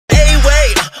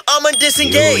I'ma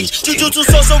disengage. Jujutsu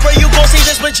so rare, you gon' see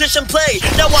this magician play.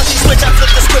 Now watch me switch, I flip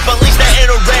the script, unleash that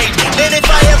inner rage. And if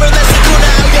I ever let Sukuna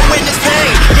out, you'll witness pain.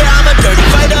 Yeah, I'm a dirty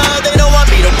fighter, they don't want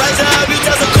me to rise up. You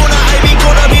tell Sukuna, I be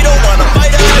Kuna, me don't wanna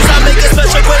fight us. I make it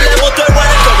special with level 3 when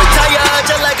I go retire.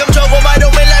 Just like I'm trouble, I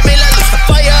don't let me let loose the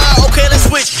fire. Okay, let's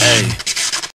switch. Hey.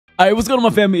 Alright, what's going on,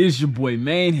 my family? It's your boy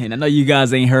Maine, and I know you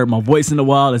guys ain't heard my voice in a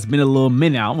while. It's been a little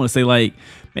minute. I want to say like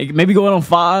maybe going on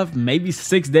 5, maybe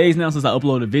 6 days now since I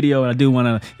uploaded a video, and I do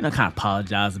want to kind of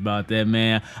apologize about that,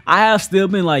 man. I have still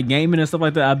been like gaming and stuff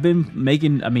like that. I've been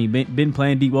been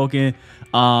playing Deepwoken,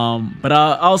 but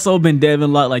I also been deving a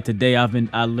lot. Like today, I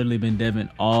literally been deving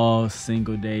all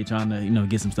single day, trying to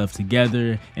get some stuff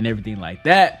together and everything like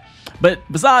that. But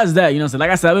besides that, like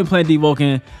I said, I've been playing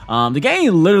Deepwoken. The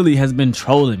game literally has been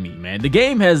trolling me, man. The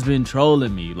game has been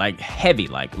trolling me like heavy,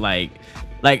 like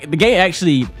the game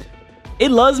actually, it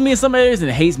loves me in some areas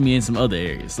and it hates me in some other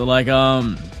areas. So like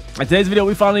today's video,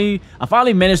 I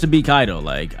finally managed to beat Kaido.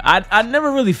 Like I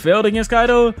never really failed against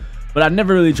Kaido, but I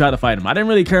never really tried to fight him. I didn't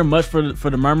really care much for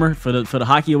the murmur, for the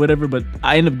haki or whatever, but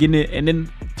I ended up getting it. And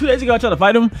then 2 days ago I tried to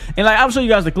fight him, and like I'll show you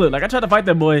guys the clip. Like I tried to fight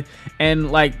that boy,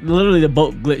 and like literally the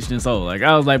boat glitched and so like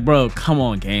I was like, bro, come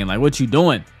on, game, like what you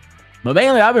doing? But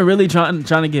mainly I've been really trying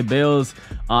to get bells.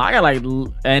 I got like,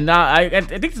 and I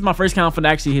think this is my first count for to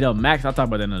actually hit up max. I'll talk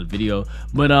about that in another video.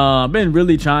 But I've been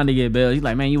really trying to get bells. He's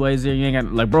like, man, you always there, you ain't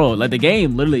got, like, bro, like the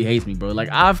game literally hates me, bro. Like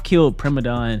I've killed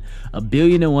Primadon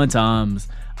 1,000,000,001 times.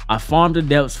 I farmed the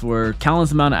depths for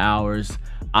countless amount of hours.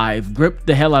 I've gripped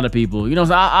the hell out of people,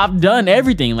 so I've done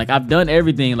everything. Like I've done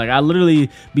everything. Like I literally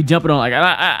be jumping on, like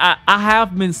I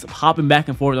have been hopping back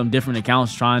and forth on different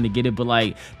accounts trying to get it, but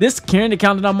like this current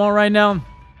account that I'm on right now,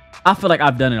 I feel like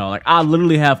I've done it all. Like I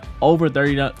literally have over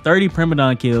 30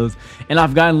 Primadon kills, and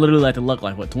I've gotten literally like the luck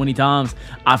like what 20 times.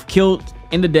 I've killed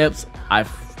in the depths,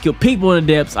 I've killed people in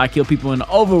the depths, I kill people in the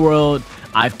overworld,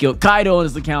 I've killed Kaido on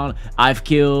this account. I've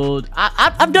killed.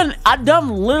 I've done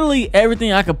literally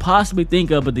everything I could possibly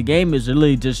think of, but the game is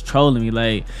really just trolling me.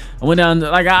 Like I went down.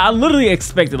 Like I literally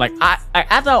expected. Like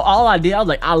after all I did, I was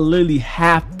like, I literally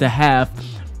have to have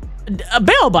a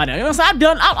bell by now. So I've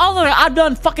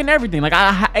done fucking everything. Like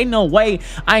I ain't no way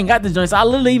I ain't got this joint. So I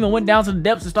literally even went down to the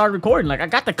depths and started recording. Like I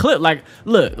got the clip. Like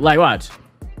look, like watch.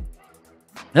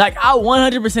 Like I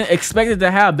 100% expected to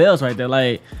have bells right there.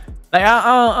 Like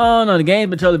I don't know, the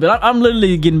game's been trolling, but I'm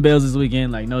literally getting bells this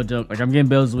weekend. Like no joke. Like I'm getting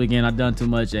bells this weekend. I've done too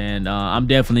much, and I'm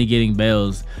definitely getting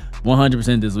bells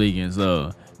 100% this weekend.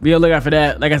 So be on the lookout for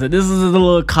that. Like I said, this is a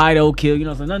little Kaido kill,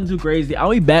 so nothing too crazy.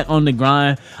 I'll be back on the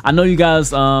grind. I know you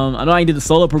guys. I know I did the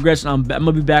solo progression. I'm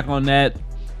gonna be back on that.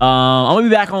 I'm gonna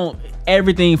be back on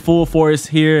everything full force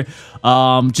here.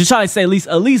 Just trying to say at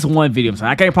least one video. So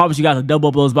I can't promise you guys a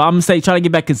double uploads, but I'm gonna say try to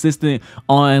get back consistent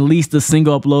on at least the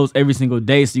single uploads every single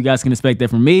day, so you guys can expect that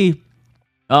from me.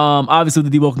 Obviously the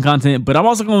Deepwoken content, but I'm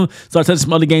also gonna start touching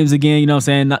some other games again. What I'm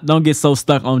saying? Don't get so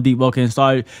stuck on Deepwoken.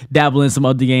 Start dabbling in some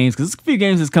other games, because there's a few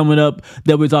games that's coming up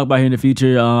that we'll talk about here in the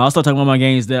future. I'll start talking about my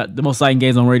games, that the most exciting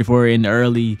games I'm ready for in the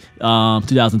early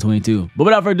 2022. But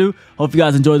without further ado, hope you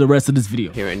guys enjoy the rest of this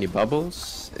video. Hear any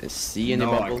bubbles? See any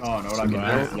bubbles? I can't. All I can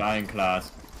hear is Lion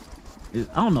class. I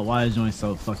don't know why this joint's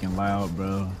so fucking loud,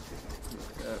 bro.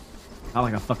 I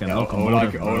like a fucking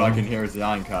locomotive. All I can hear is the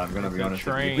iron car. I'm gonna be honest.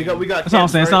 We got. That's what I'm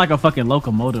saying. It's not like a fucking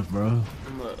locomotive, bro.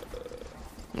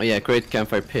 Oh yeah, great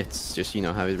campfire pits. Just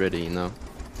have it ready. I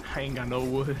ain't got no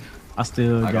wood. I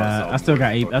still got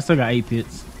 8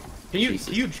 pits. Can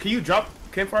you drop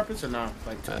campfire pits or not?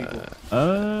 Like to people?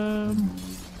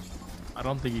 I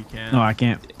don't think you can. No, I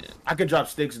can't. I could drop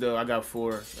sticks though. I got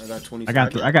 4. I got 20. I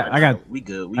got 3 I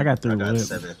wood.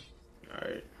 7. All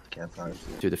right. Campfire.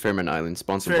 To the Fairman Island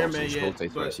sponsor box.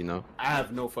 I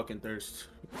have no fucking thirst.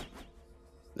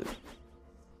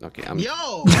 Okay, I'm.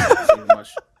 Yo.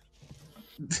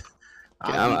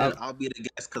 I'll be the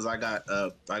guest because I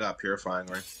got purifying,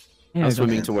 right? Yeah, I'm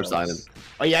swimming towards the island.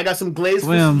 Oh yeah, I got some glazed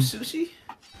sushi.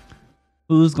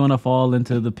 Who's gonna fall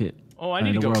into the pit? Oh, I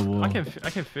need to go. I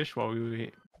can fish while we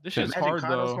wait. This shit's hard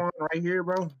though. Right here,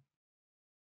 bro.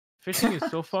 Fishing is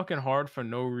so fucking hard for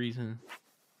no reason.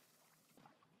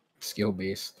 Skill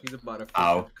based. He's about to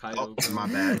Kaido. Oh, my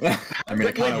bad. I mean,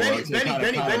 it kind of works.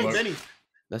 Benny.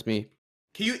 That's me.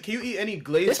 Can you eat any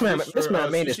glazed? This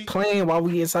man made us playing while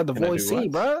we inside the void sea,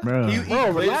 bro. Can you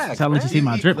eat relax. Trying to let you see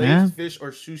my drip, man. Fish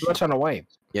or sushi? I'm not trying to wait.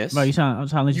 Yes. Bro, I'm trying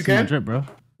to let you see my drip, bro.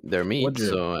 They're meat,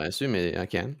 so I assume I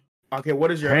can. Okay,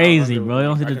 what is your crazy, bro? You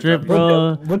don't see the drip,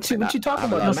 bro. What you talking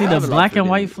about? You don't see the black and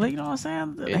white flick? You know what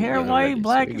I'm saying? The hair white,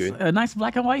 black, a nice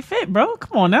black and white fit, bro.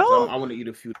 Come on now. I want to eat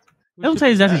a few. Don't tell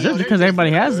you that's a drip because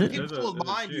everybody has it.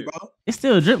 It's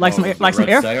still a drip, like some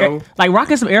air, like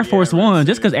rocking some Air Force One,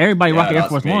 just because everybody rocking Air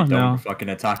Force Ones now. Fucking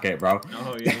attack it, bro.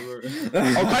 Oh, yeah,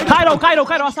 Kaido,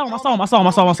 I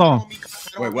saw him.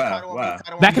 Wait, where?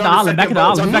 Back at the island,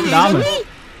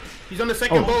 He's on the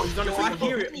second boat. He's on the second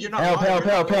boat.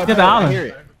 Help. Get the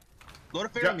island. Go to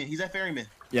Ferryman. He's at Ferryman.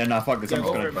 Yeah, nah, fuck this. I'm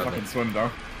just gonna fucking swim, bro.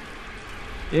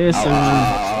 Yes,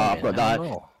 sir. Bro, die.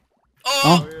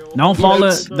 Oh, don't fall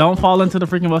into the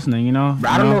freaking what's name, you know?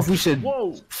 I don't know if we should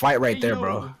fight right there,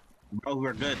 bro. Bro,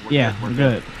 we're good. We're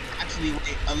good. Actually,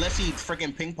 wait, unless he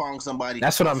freaking ping pong somebody.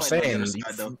 That's what I'm saying.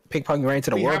 Ping pong right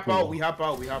into the whirlpool. We hop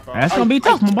out. That's gonna be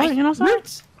tough, my boy. You know what I'm saying?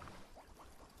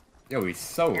 Yo, he's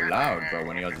so loud, bro,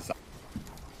 when he has this.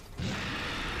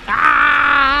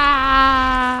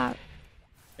 Ah!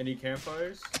 Any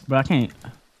campfires? Bro, I can't.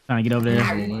 Trying to get over there.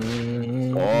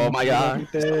 Oh my god.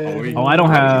 Oh, I don't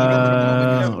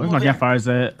have. Where's my campfires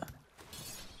at?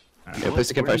 Yeah, place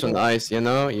the campfires on the ice, you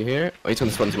know? You hear? Oh, he's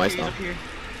gonna spawn some ice now.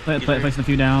 Placing a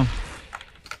few down.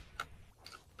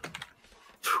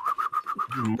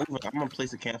 I'm gonna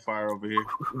place a campfire over here.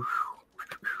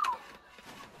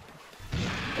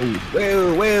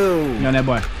 Whoa. You on that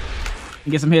boy.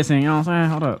 Get some hits in, you know what I'm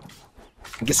saying? Hold up.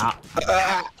 Get some.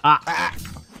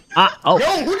 Oh. Yo,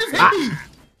 who just hit me?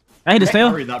 I hit the sail.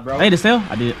 I hit the sail.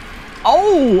 I did.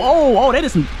 Oh, they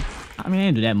did some. I mean, they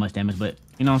didn't do that much damage, but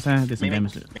you know what I'm saying? Did some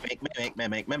damage.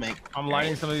 I'm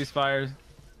lighting some of these fires.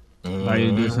 Are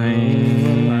you do the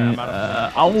same?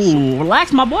 Oh,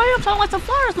 relax, my boy. I'm trying to light some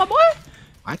fires, my boy.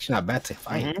 Actually, not bad to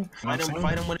fight.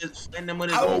 Fight him with his. Whoa.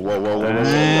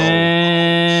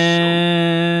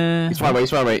 He's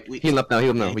far away. Heal up now.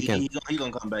 We can. He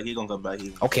gonna come back.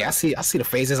 Okay, I see the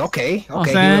phases. Okay. Healing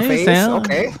Phase.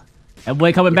 Okay. That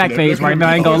boy coming back phase right now.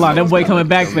 I ain't gonna lie. That boy coming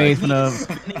back phase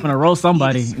gonna roast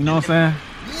somebody. You know what I'm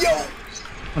saying?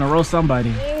 Gonna roast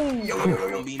somebody.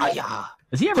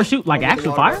 Does he ever shoot like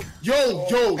actual fire? Yo.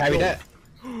 Carry that.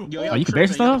 Oh, you can bear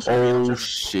stuff? Oh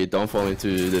shit, don't fall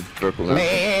into the purple.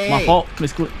 My fault.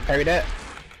 Carry that.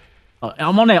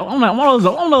 I'm on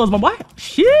those, my boy.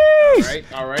 Sheesh.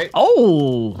 All right.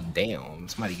 Oh. Damn,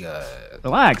 somebody got.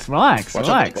 Relax.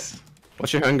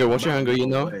 Watch your hunger, you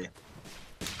know?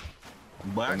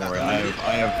 I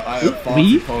have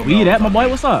we that, my boy.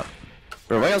 What's up?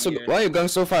 Bro, why are you going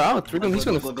so far out? He's gonna Get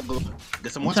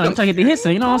some I'm trying to get the hits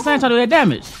in, you know what I'm saying? Try to do that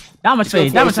damage. Damage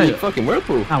phase. Fucking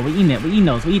whirlpool. Oh, we eating that. We eat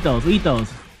those.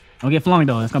 Don't get flung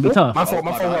though. It's gonna be tough. My fault.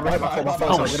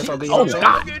 Oh,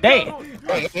 god damn.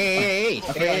 Hey.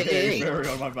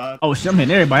 Oh shit, I'm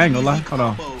hitting everybody. I ain't gonna lie. Hold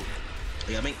on.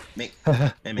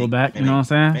 Pull back. You know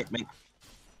what I'm saying?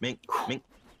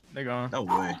 They gone. No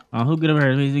way. Oh, who get over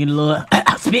here? He's getting a little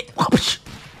spit.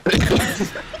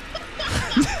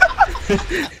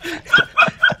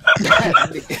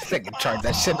 Second charge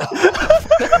that shit up.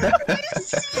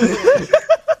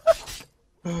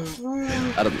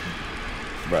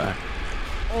 Bruh.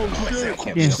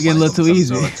 It's getting a little too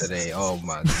easy today. Oh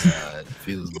my god,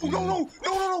 feels good. No.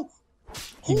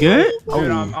 You good?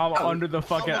 Dude, I'm under the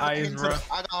fucking ice, bro.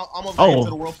 I'm over into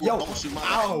the whirlpool. Don't shoot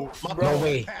my No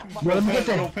way. Bro, let me get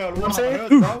that. You know what I'm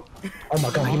saying? Oh my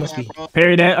god, he must be.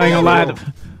 Parry that. I ain't gonna lie.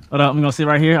 Hold up, I'm gonna sit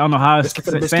right here. I don't know how it's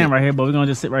stand right here, but we're gonna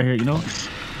just sit right here, you know?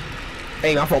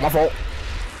 Hey, my fault.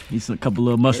 Need a couple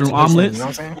little mushroom omelets. You know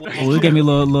what I'm saying? Oh, it gave me a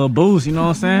little boost, you know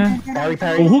what I'm saying? Parry.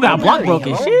 Oh, who got block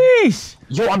broken? Sheesh.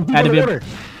 Yo, I'm Had to be order.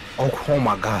 Oh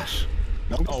my gosh.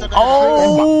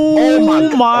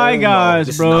 Oh my gosh,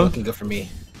 this bro. is not looking good for me.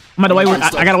 I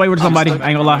got away with somebody. I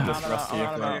ain't gonna lie.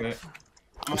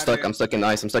 I'm stuck in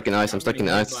ice. Where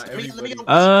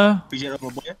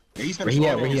he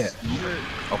at?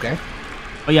 Okay.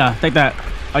 Oh yeah, take that.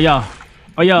 Oh yeah.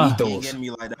 Eat those.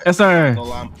 Yes, sir.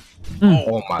 Oh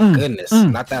my goodness.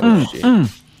 Not that little shit.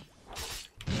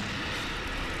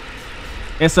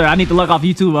 Yes, sir. I need the luck off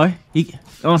you too, boy. You know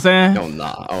what I'm saying? Oh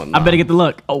nah. I better get the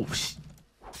luck. Oh shit.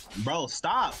 Bro,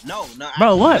 stop. No.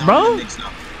 Bro, what, bro? In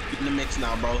the mix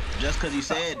now, bro. Just because you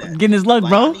said that. Getting his luck,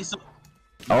 bro.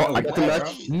 Oh, I got the luck.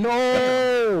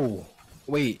 No.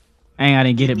 Wait. I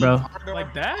didn't get it, bro.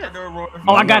 Like that?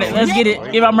 Oh, I got it. Let's get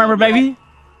it. Give out Murmur, baby.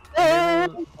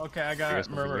 Okay, I got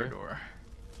Murmur.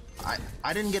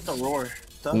 I didn't get the roar.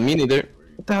 Me neither.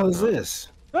 What the hell is this?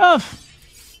 Tough.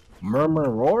 Murmur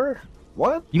roar?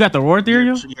 What? You got the roar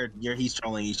theory? He's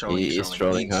trolling. He's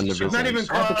trolling 100%. It's not even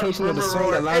application of the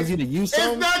song that allows you to use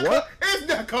some. What? It's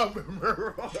not called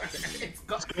Murmur.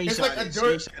 It's like a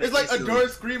door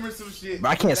scream or some shit. But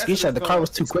I can't screenshot. The car was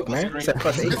too quick, man. It's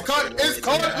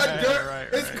called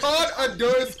a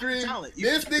door scream.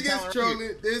 This nigga's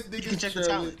trolling.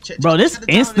 Bro, this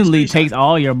instantly takes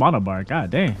all your mono bar. God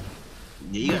damn.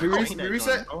 Yeah, we you gotta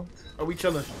reset? Are we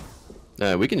chilling?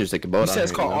 We can just take a boat. You said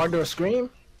it's called Ardor Scream?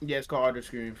 Yeah, it's called Ardor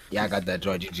Scream. Yeah, I got that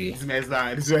joy, GG. This man's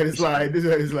lying. This man's lying. This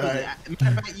man's lying.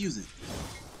 Matter of fact, use it.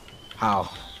 How?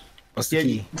 What's the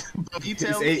key? But you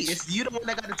tell me, it's you the one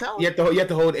that got to tell me. You have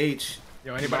to hold H.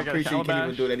 Yo, anybody got a pretty sure you can't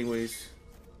even calabash? do it anyways.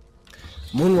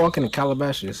 Moonwalking and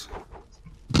calabashes.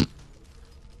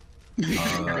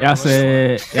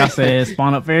 Y'all said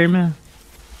spawn up ferryman.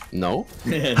 No.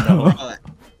 No.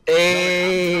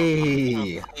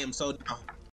 Hey. I am so down.